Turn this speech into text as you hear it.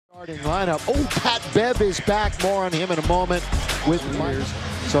Starting lineup. Oh, Pat Bev is back. More on him in a moment with Myers.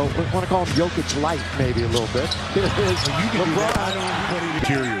 So we want to call him Jokic light, maybe a little bit. Here is LeBron.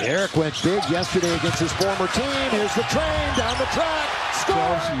 Eric went big yesterday against his former team. Here's the train down the track.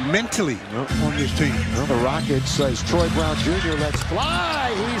 Scores mentally on this team. Well, the Rockets says Troy Brown Jr. Let's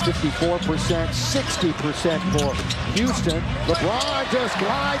fly. He's 54%, 60% for Houston. LeBron just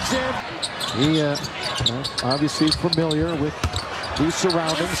glides in. He obviously familiar with these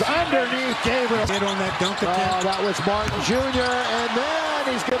surroundings. Underneath Gabriel. Hit on that dunk attempt. That was Martin Jr. And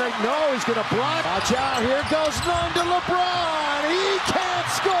then he's gonna block. Watch out, here goes none to LeBron. He can't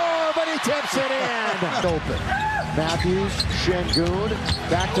score, but he tips it in. Open. Matthews, Şengün,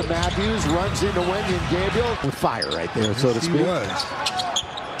 back to Matthews, runs into Wenyen Gabriel with fire right there, so to speak.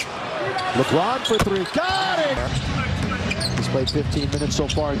 LeBron for three, got it! He's played 15 minutes so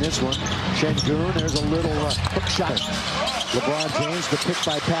far in this one. Şengün, there's a little hook shot. LeBron James, the pick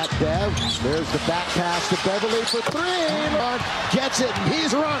by Pat Bev. There's the back pass to Beverly for three. LeBron gets it, and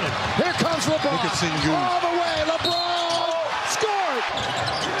he's running. Here comes LeBron. All the way, LeBron scored!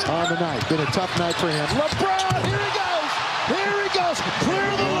 On the night, been a tough night for him. LeBron, here he goes! Here he goes! Clear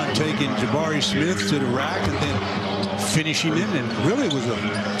the line. Taking Jabari Smith to the rack and then finishing him, and really it was a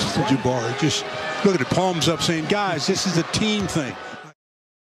Jabari. Just look at the palms up saying, guys, this is a team thing.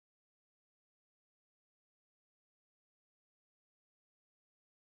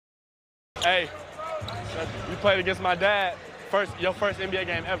 Hey, you played against my dad. Your first NBA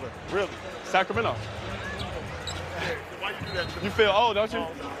game ever, really. Sacramento. You feel old, don't you?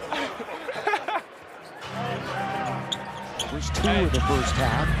 There's two in the first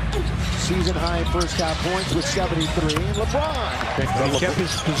half. Season high first half points with 73. And LeBron. He kept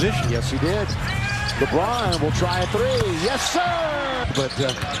his position. Yes, he did. LeBron will try a three. Yes, sir! But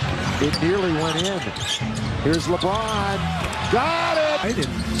it nearly went in. Here's LeBron. Got it!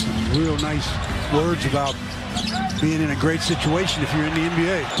 Real nice words about being in a great situation if you're in the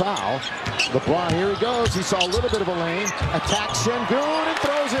NBA. Foul. LeBron, here he goes. He saw a little bit of a lane. Attacks Şengün and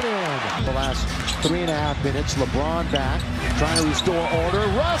throws it in. The last 3.5 minutes, LeBron back, trying to restore order.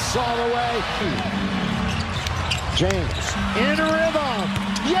 Russ all the way. James in rhythm.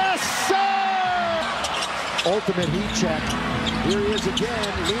 Yes, sir! Ultimate heat check. Here he is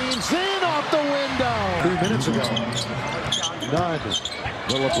again. Leans in off the window. 3 minutes ago. None.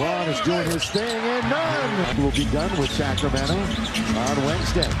 Well, LeBron is doing his thing, and none will be done with Sacramento on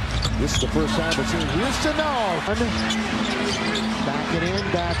Wednesday. This is the first time it's in Houston. No. Back it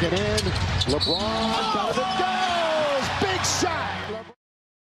in, back it in. LeBron, down it goes. Big shot.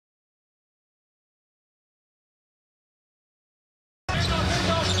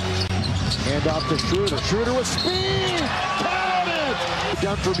 Hand off to Schroeder. Schroeder with speed. Count it.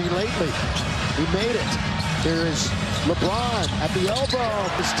 Done for me lately. He made it. There is LeBron at the elbow.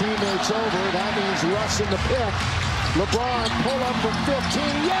 His teammates over. That means Russ in the pick. LeBron pull up from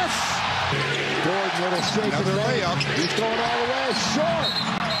 15. Yes! Gordon with a shake of the layup. He's going all the way. Short.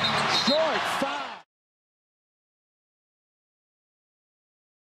 Short. Foul.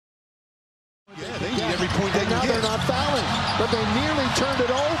 Yeah, they need every point they can get. They're not fouling, but they nearly turned it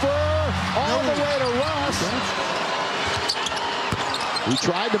over all the way to Russ. He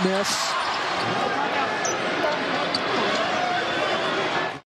tried to miss.